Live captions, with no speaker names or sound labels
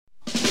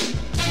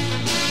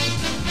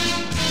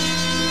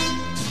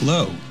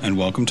Hello, and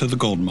welcome to The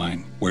Gold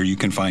Mine, where you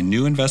can find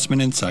new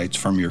investment insights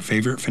from your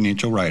favorite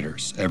financial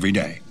writers every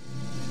day.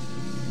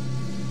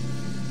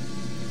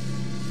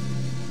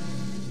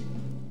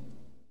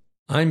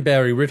 I'm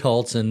Barry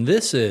Ritholtz, and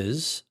this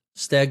is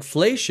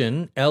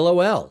Stagflation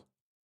LOL.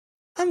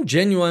 I'm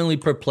genuinely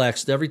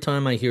perplexed every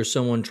time I hear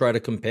someone try to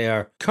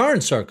compare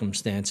current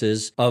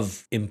circumstances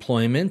of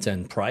employment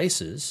and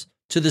prices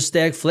to the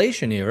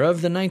stagflation era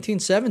of the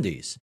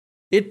 1970s.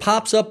 It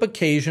pops up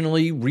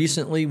occasionally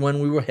recently when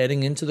we were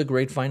heading into the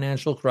great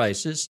financial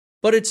crisis,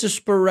 but it's a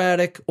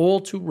sporadic, all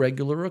too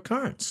regular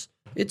occurrence.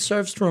 It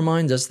serves to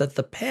remind us that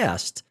the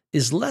past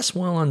is less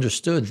well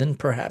understood than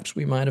perhaps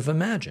we might have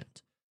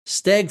imagined.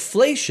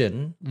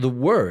 Stagflation, the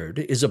word,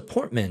 is a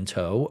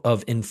portmanteau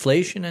of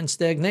inflation and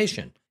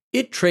stagnation.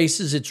 It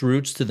traces its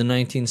roots to the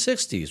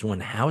 1960s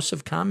when House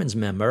of Commons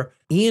member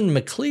Ian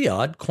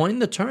MacLeod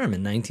coined the term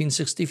in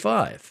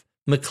 1965.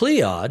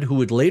 MacLeod, who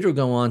would later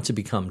go on to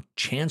become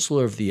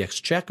Chancellor of the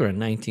Exchequer in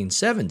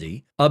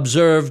 1970,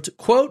 observed,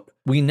 quote,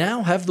 "We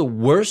now have the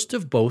worst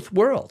of both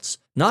worlds,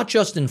 not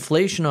just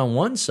inflation on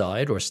one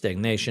side or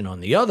stagnation on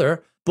the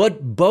other,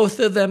 but both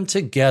of them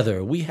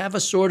together. We have a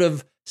sort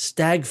of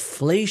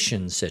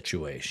stagflation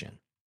situation."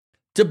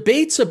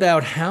 Debates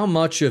about how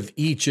much of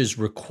each is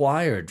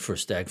required for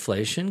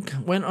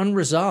stagflation went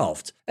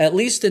unresolved, at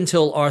least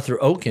until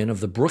Arthur Okun of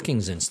the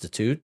Brookings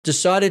Institute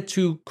decided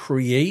to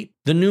create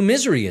the new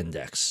misery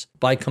index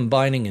by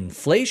combining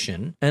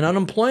inflation and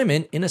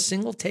unemployment in a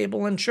single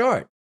table and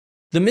chart.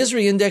 The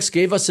misery index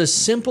gave us a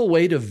simple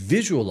way to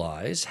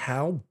visualize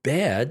how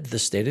bad the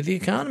state of the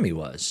economy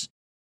was.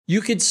 You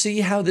could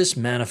see how this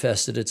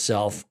manifested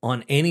itself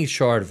on any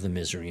chart of the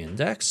misery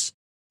index.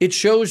 It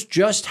shows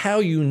just how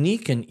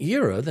unique an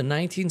era the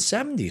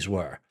 1970s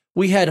were.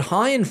 We had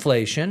high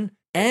inflation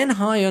and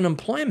high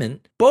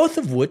unemployment, both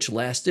of which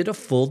lasted a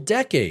full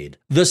decade.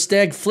 The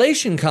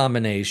stagflation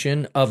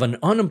combination of an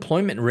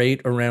unemployment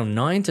rate around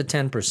 9 to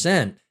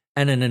 10%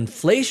 and an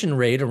inflation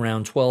rate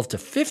around 12 to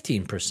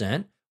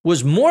 15%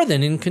 was more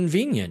than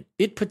inconvenient.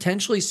 It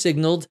potentially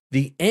signaled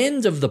the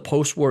end of the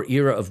post-war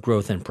era of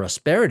growth and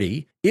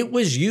prosperity. It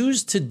was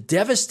used to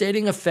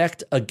devastating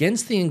effect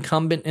against the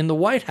incumbent in the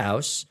White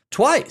House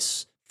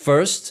twice.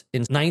 First,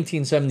 in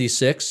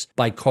 1976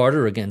 by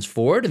Carter against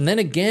Ford, and then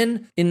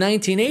again in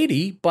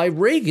 1980 by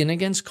Reagan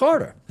against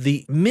Carter.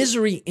 The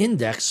misery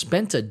index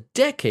spent a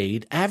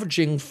decade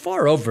averaging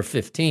far over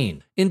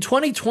 15. In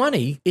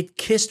 2020, it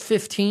kissed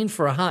 15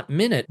 for a hot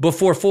minute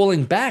before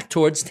falling back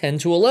towards 10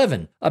 to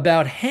 11,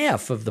 about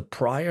half of the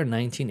prior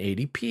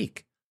 1980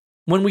 peak.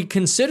 When we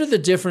consider the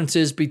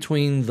differences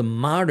between the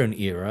modern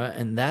era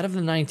and that of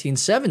the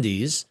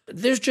 1970s,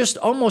 there's just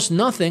almost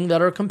nothing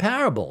that are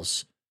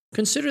comparables.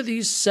 Consider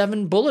these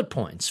 7 bullet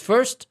points.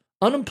 First,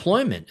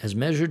 unemployment as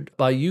measured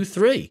by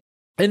U3.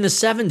 In the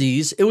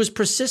 70s, it was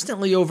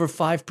persistently over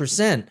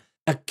 5%,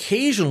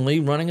 occasionally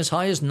running as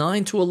high as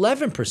 9 to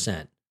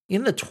 11%.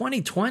 In the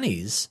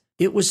 2020s,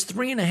 it was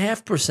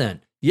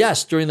 3.5%.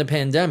 Yes, during the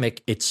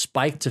pandemic, it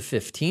spiked to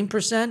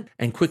 15%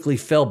 and quickly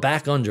fell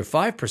back under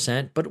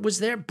 5%, but it was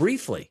there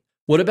briefly.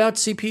 What about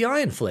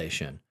CPI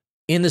inflation?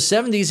 In the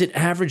 70s, it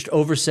averaged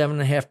over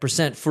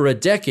 7.5% for a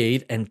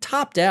decade and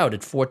topped out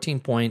at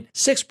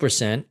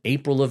 14.6%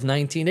 April of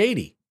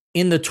 1980.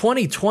 In the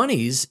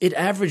 2020s, it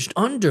averaged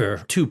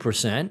under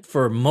 2%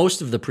 for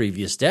most of the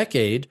previous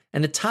decade,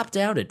 and it topped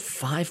out at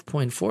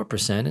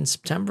 5.4% in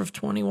September of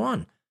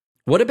 21.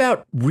 What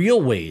about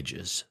real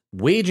wages?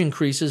 Wage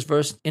increases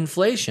versus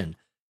inflation.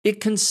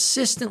 It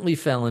consistently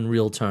fell in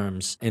real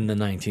terms in the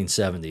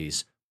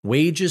 1970s.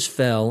 Wages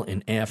fell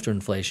in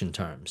after-inflation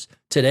terms.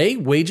 Today,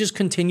 wages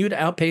continue to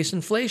outpace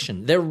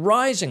inflation. They're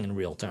rising in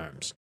real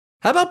terms.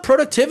 How about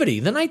productivity?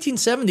 The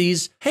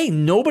 1970s,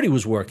 nobody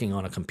was working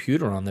on a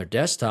computer on their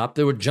desktop.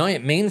 There were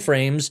giant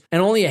mainframes,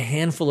 and only a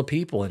handful of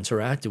people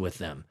interacted with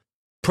them.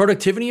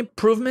 Productivity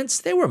improvements,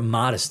 they were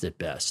modest at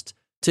best.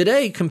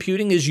 Today,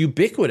 computing is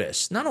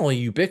ubiquitous. Not only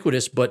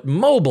ubiquitous, but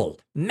mobile.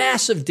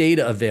 Massive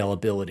data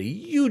availability,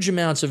 huge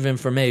amounts of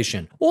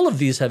information. All of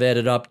these have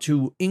added up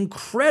to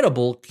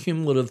incredible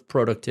cumulative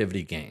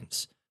productivity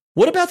gains.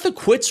 What about the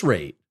quits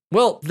rate?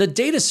 Well, the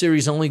data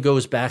series only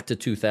goes back to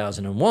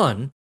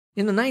 2001.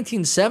 In the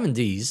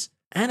 1970s,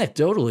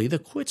 anecdotally, the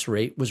quits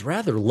rate was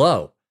rather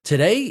low.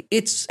 Today,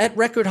 it's at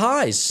record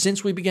highs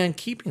since we began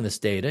keeping this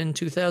data in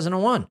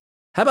 2001.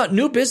 How about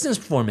new business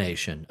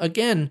formation?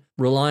 Again,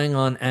 relying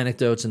on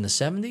anecdotes in the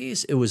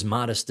 70s, it was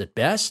modest at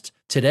best.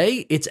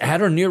 Today, it's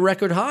at or near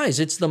record highs.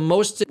 It's the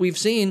most we've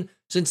seen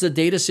since the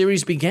data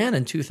series began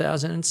in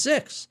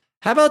 2006.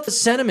 How about the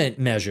sentiment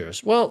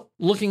measures? Well,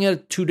 looking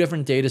at 2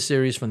 different data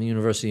series from the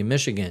University of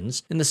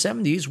Michigan's, in the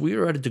 70s, we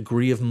were at a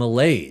degree of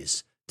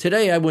malaise.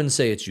 Today, I wouldn't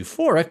say it's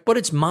euphoric, but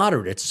it's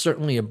moderate. It's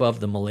certainly above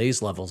the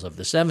malaise levels of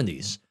the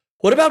 70s.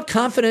 What about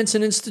confidence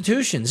in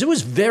institutions? It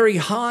was very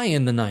high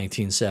in the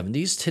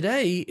 1970s.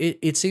 Today,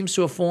 it seems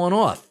to have fallen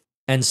off.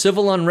 And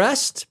civil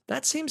unrest,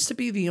 that seems to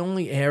be the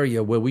only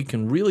area where we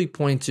can really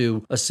point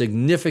to a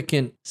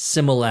significant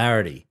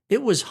similarity.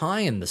 It was high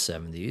in the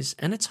 70s,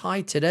 and it's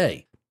high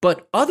today.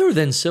 But other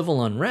than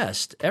civil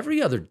unrest,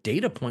 every other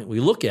data point we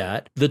look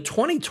at, the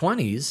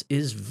 2020s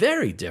is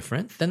very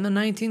different than the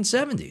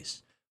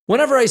 1970s.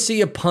 Whenever I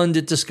see a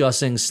pundit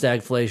discussing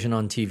stagflation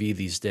on TV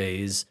these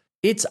days,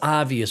 it's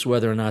obvious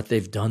whether or not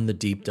they've done the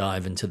deep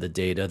dive into the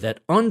data that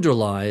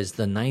underlies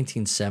the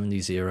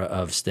 1970s era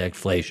of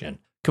stagflation.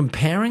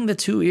 Comparing the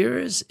two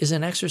eras is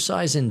an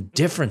exercise in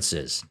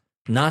differences,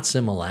 not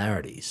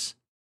similarities.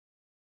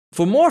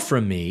 For more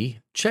from me,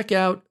 check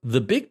out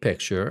The Big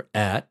Picture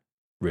at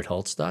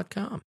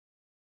ritholtz.com.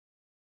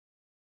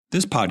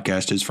 This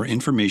podcast is for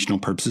informational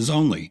purposes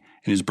only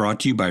and is brought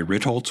to you by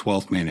Ritholtz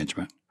Wealth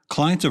Management.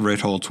 Clients of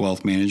Ritholtz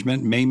Wealth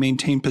Management may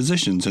maintain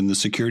positions in the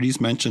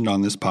securities mentioned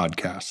on this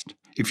podcast.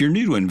 If you're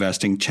new to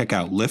investing, check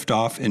out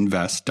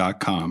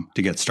liftoffinvest.com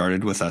to get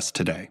started with us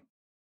today.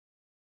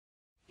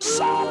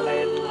 Solid.